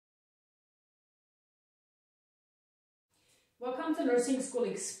Welcome to Nursing School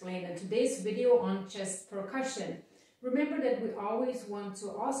Explained and today's video on chest percussion. Remember that we always want to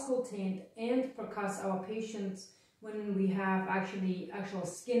auscultate and percuss our patients when we have actual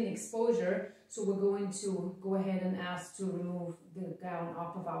skin exposure. So we're going to go ahead and ask to remove the gown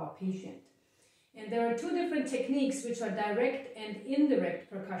off of our patient. And there are two different techniques which are direct and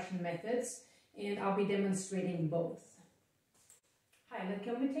indirect percussion methods, and I'll be demonstrating both. Hi,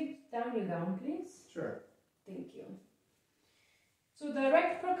 can we take down your gown, please? Sure. Thank you. So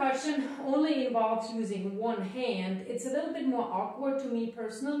direct percussion only involves using one hand. It's a little bit more awkward to me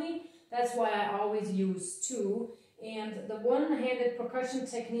personally. That's why I always use two. And the one-handed percussion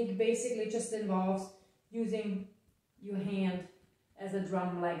technique basically just involves using your hand as a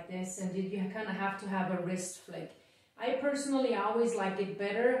drum like this, and you kind of have to have a wrist flick. I personally always like it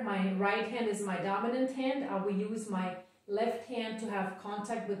better. My right hand is my dominant hand. I will use my left hand to have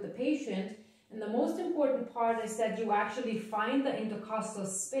contact with the patient. And the most important part is that you actually find the intercostal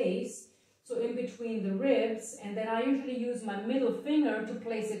space, so in between the ribs, and then I usually use my middle finger to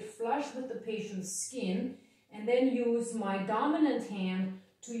place it flush with the patient's skin, and then use my dominant hand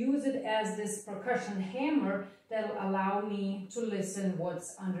to use it as this percussion hammer that will allow me to listen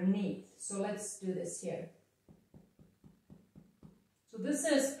what's underneath. So let's do this here. So this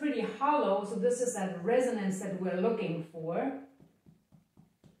is pretty hollow, so this is that resonance that we're looking for.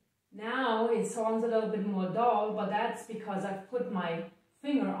 Now it sounds a little bit more dull, but that's because I've put my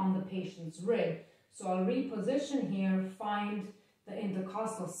finger on the patient's rib. So I'll reposition here, find the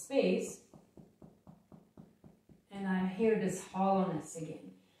intercostal space, and I hear this hollowness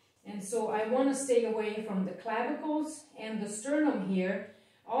again. And so I want to stay away from the clavicles and the sternum here.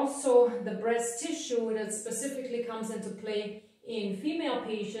 Also the breast tissue that specifically comes into play in female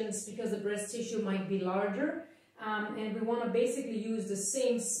patients because the breast tissue might be larger. And we want to basically use the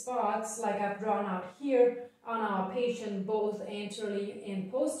same spots like I've drawn out here on our patient, both anteriorly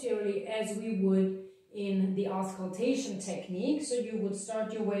and posteriorly, as we would in the auscultation technique. So you would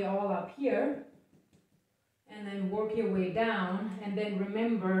start your way all up here and then work your way down, and then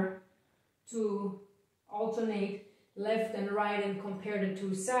remember to alternate left and right and compare the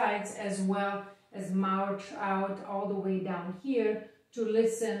two sides, as well as march out all the way down here to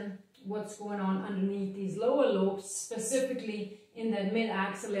listen what's going on underneath these lower lobes, specifically in that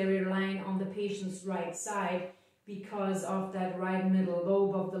mid-axillary line on the patient's right side. Because of that right middle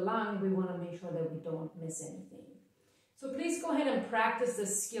lobe of the lung, we want to make sure that we don't miss anything. So please go ahead and practice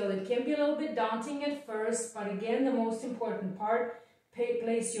this skill. It can be a little bit daunting at first, but again, the most important part,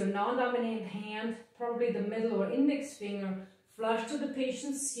 place your non-dominant hand, probably the middle or index finger, flush to the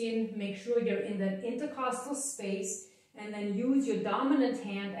patient's skin, make sure you're in that intercostal space, and then use your dominant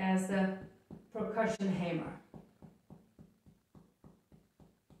hand as the percussion hammer.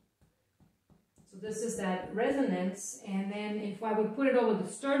 So this is that resonance, and then if I would put it over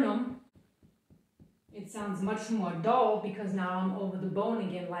the sternum, it sounds much more dull because now I'm over the bone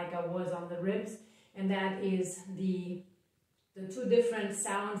again like I was on the ribs, and that is the two different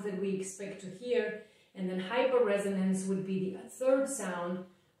sounds that we expect to hear. And then hyperresonance would be the third sound,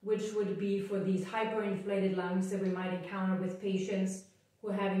 which would be for these hyperinflated lungs that we might encounter with patients who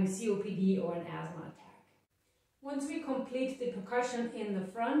are having COPD or an asthma attack. Once we complete the percussion in the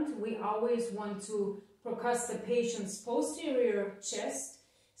front, we always want to percuss the patient's posterior chest,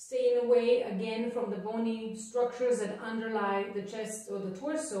 staying away again from the bony structures that underlie the chest or the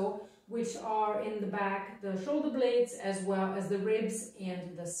torso, which are in the back, the shoulder blades, as well as the ribs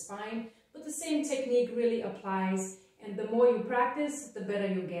and the spine. But the same technique really applies, and the more you practice, the better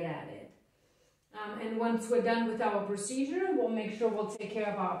you get at it. And once we're done with our procedure, we'll make sure we'll take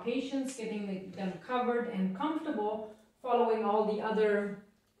care of our patients, getting them covered and comfortable, following all the other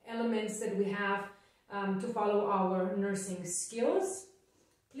elements that we have to follow our nursing skills.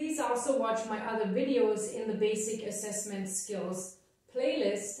 Please also watch my other videos in the Basic Assessment Skills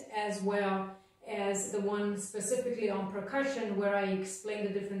playlist, as well as the one specifically on percussion, where I explain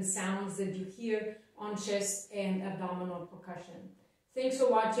the different sounds that you hear on chest and abdominal percussion. Thanks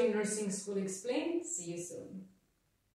for watching Nursing School Explained. See you soon.